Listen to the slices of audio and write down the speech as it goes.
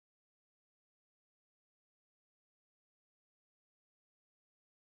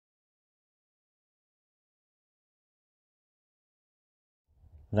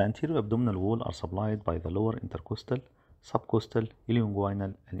The anterior abdominal wall are supplied by the lower intercostal, subcostal,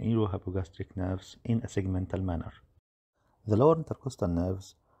 ilioinguinal, and iliohypogastric nerves in a segmental manner. The lower intercostal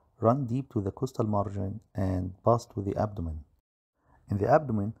nerves run deep to the costal margin and pass to the abdomen. In the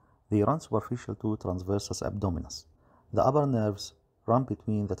abdomen, they run superficial to transversus abdominis. The upper nerves run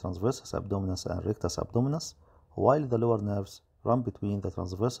between the transversus abdominis and rectus abdominis, while the lower nerves run between the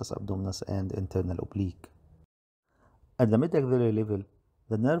transversus abdominis and internal oblique. At the mid-axillary level,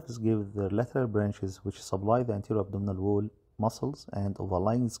 the nerves give their lateral branches which supply the anterior abdominal wall muscles and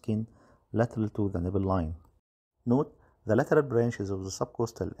overlying skin lateral to the nipple line. Note, the lateral branches of the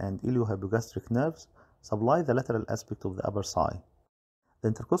subcostal and iliohypogastric nerves supply the lateral aspect of the upper thigh. The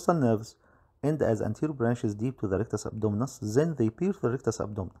intercostal nerves end as anterior branches deep to the rectus abdominis, then they pierce the rectus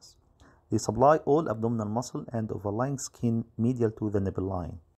abdominis. They supply all abdominal muscle and overlying skin medial to the nipple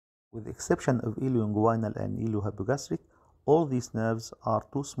line. With the exception of ilioinguinal and iliohypogastric, all these nerves are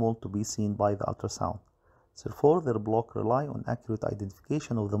too small to be seen by the ultrasound. Therefore, their block rely on accurate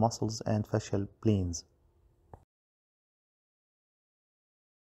identification of the muscles and fascial planes.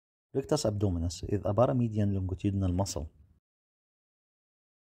 Rectus abdominis is a paramedian longitudinal muscle.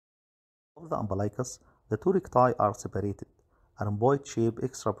 Of the umbilicus, the two recti are separated. A rhomboid-shaped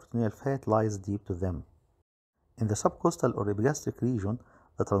extraperitoneal fat lies deep to them. In the subcostal or epigastric region,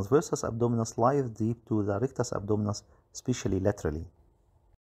 the transversus abdominis lies deep to the rectus abdominis, especially laterally.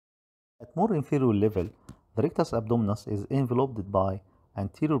 At more inferior level, the rectus abdominis is enveloped by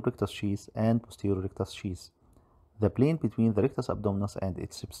anterior rectus sheath and posterior rectus sheath. The plane between the rectus abdominis and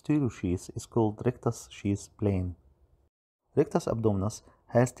its posterior sheath is called rectus sheath plane. Rectus abdominis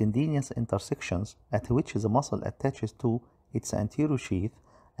has tendinous intersections at which the muscle attaches to its anterior sheath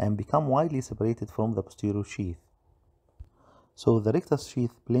and become widely separated from the posterior sheath. So the rectus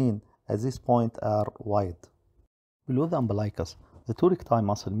sheath plane at this point are wide. Below the umbilicus, the two recti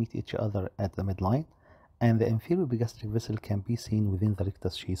muscles meet each other at the midline, and the inferior epigastric vessel can be seen within the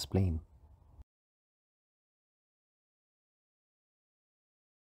rectus sheath plane.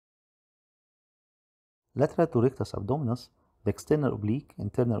 Lateral to rectus abdominis, the external oblique,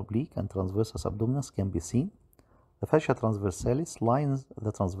 internal oblique, and transversus abdominis can be seen. The fascia transversalis lines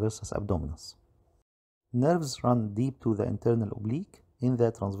the transversus abdominis. Nerves run deep to the internal oblique in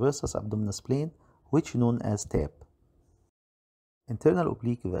the transversus abdominis plane, which is known as TAP. Internal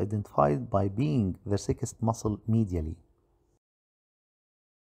oblique is identified by being the thickest muscle medially.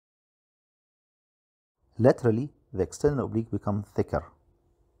 Laterally, the external oblique becomes thicker.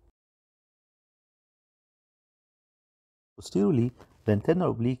 Posteriorly, the internal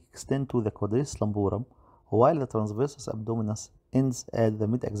oblique extends to the quadratus lumborum, while the transversus abdominis ends at the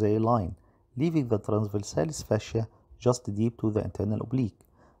mid-axillary line, leaving the transversalis fascia just deep to the internal oblique.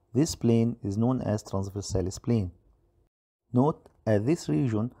 This plane is known as transversalis plane. Note, at this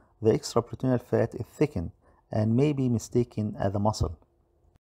region, the extraperitoneal fat is thickened and may be mistaken as a muscle.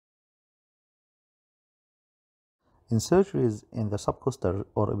 In surgeries in the subcostal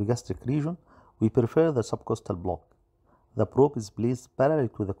or epigastric region, we prefer the subcostal block. The probe is placed parallel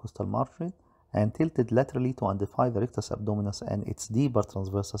to the costal margin and tilted laterally to identify the rectus abdominis and its deeper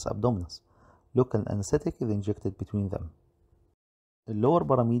transversus abdominis. Local anesthetic is injected between them. In lower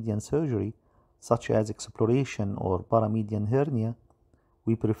paramedian surgery, such as exploration or paramedian hernia,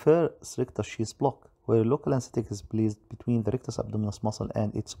 we prefer rectus sheath block, where local anesthetic is placed between the rectus abdominis muscle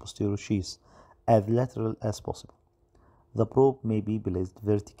and its posterior sheath, as lateral as possible. The probe may be placed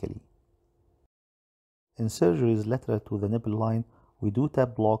vertically. In surgeries lateral to the nipple line, we do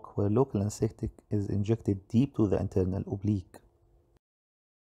TAP block, where local anesthetic is injected deep to the internal oblique.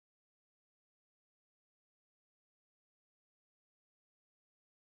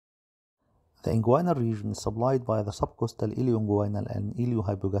 The inguinal region is supplied by the subcostal ilioinguinal and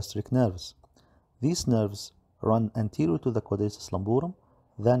iliohypogastric nerves. These nerves run anterior to the quadratus lumborum,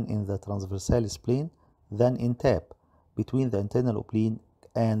 then in the transversalis plane, then in TAP, between the internal oblique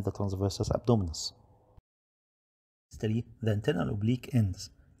and the transversus abdominis. Lastly, the internal oblique ends,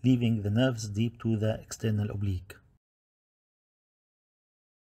 leaving the nerves deep to the external oblique.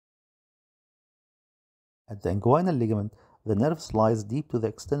 At the inguinal ligament, the nerve lies deep to the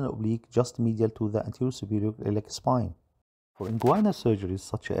external oblique just medial to the anterior superior iliac spine. For inguinal surgeries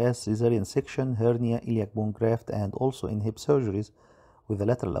such as cesarean section, hernia, iliac bone graft, and also in hip surgeries with a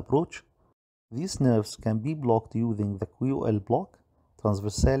lateral approach, these nerves can be blocked using the QL block,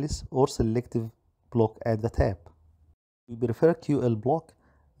 transversalis, or selective block at the TAP. We prefer QL block.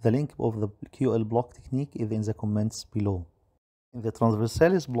 The link of the QL block technique is in the comments below. In the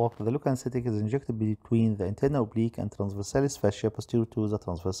transversalis block, the local anesthetic is injected between the internal oblique and transversalis fascia posterior to the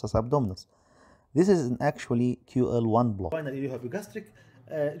transversus abdominis. This is actually QL1 block. Final iliohypogastric,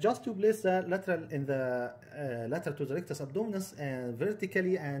 Just to place the lateral in the lateral to the rectus abdominis and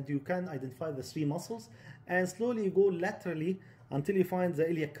vertically, and you can identify the three muscles, and slowly you go laterally until you find the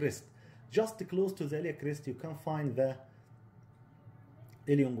iliac crest. Just close to the iliac crest you can find the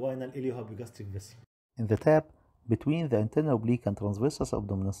ilioinguinal iliohypogastric vessel. In the tab between the internal oblique and transversalis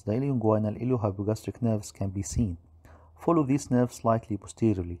abdominis, the ilioinguinal iliohypogastric nerves can be seen. Follow these nerves slightly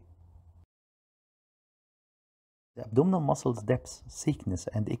posteriorly. The abdominal muscles' depth, thickness,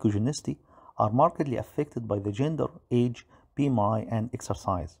 and echogenicity are markedly affected by the gender, age, BMI, and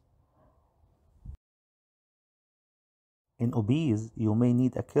exercise. In obese, you may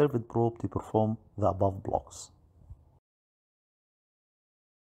need a curved probe to perform the above blocks.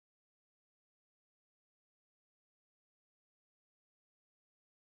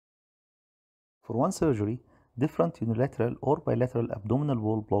 For one surgery, different unilateral or bilateral abdominal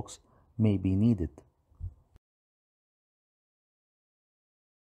wall blocks may be needed.